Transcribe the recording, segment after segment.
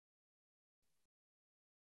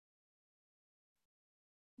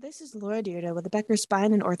This is Laura Deirdre with the Becker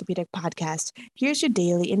Spine and Orthopedic Podcast. Here's your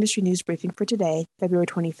daily industry news briefing for today, February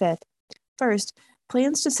 25th. First,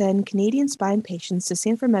 plans to send Canadian spine patients to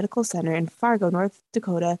Sanford Medical Center in Fargo, North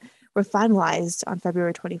Dakota were finalized on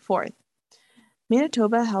February 24th.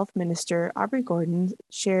 Manitoba Health Minister Aubrey Gordon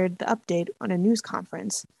shared the update on a news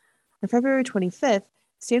conference. On February 25th,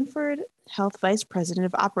 Sanford Health Vice President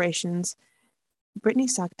of Operations Brittany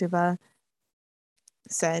Saktiva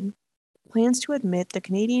said, plans to admit the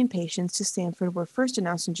Canadian patients to Sanford were first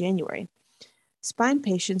announced in January. Spine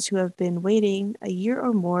patients who have been waiting a year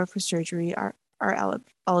or more for surgery are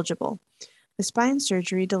eligible. The spine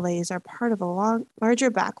surgery delays are part of a larger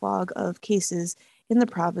backlog of cases in the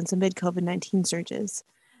province amid COVID-19 surges.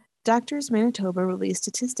 Doctors Manitoba released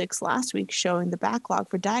statistics last week showing the backlog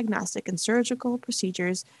for diagnostic and surgical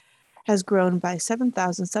procedures has grown by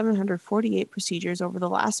 7,748 procedures over the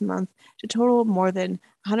last month to total more than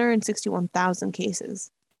 161,000 cases.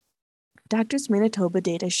 Doctors Manitoba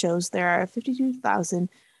data shows there are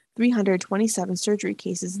 52,327 surgery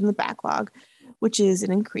cases in the backlog, which is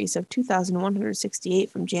an increase of 2,168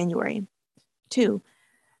 from January. 2.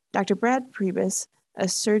 Dr. Brad Priebus, a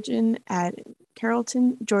surgeon at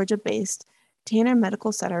Carrollton, Georgia-based Tanner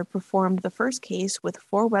Medical Center, performed the first case with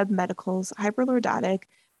 4Web Medical's hyperlordotic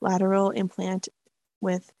lateral implant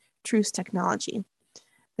with Truce technology.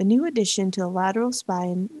 The new addition to the lateral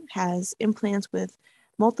spine has implants with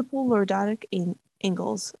multiple lordotic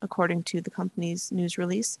angles, according to the company's news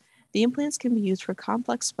release. The implants can be used for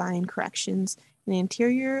complex spine corrections in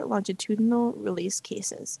anterior longitudinal release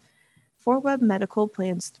cases. 4Web Medical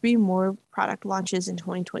plans 3 more product launches in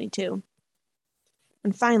 2022.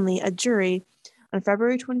 And finally, a jury on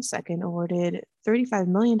February 22nd awarded $35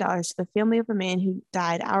 million to the family of a man who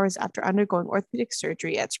died hours after undergoing orthopedic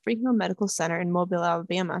surgery at Spring Hill Medical Center in Mobile,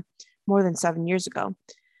 Alabama, more than 7 years ago.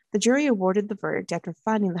 The jury awarded the verdict after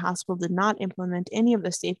finding the hospital did not implement any of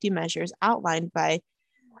the safety measures outlined by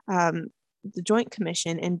the Joint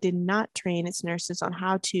Commission and did not train its nurses on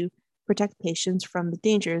how to protect patients from the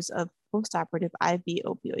dangers of postoperative IV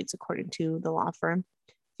opioids, according to the law firm.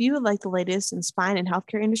 If you would like the latest in spine and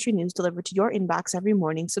healthcare industry news delivered to your inbox every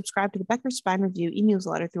morning, subscribe to the Becker Spine Review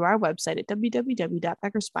e-newsletter through our website at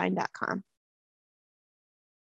www.beckerspine.com.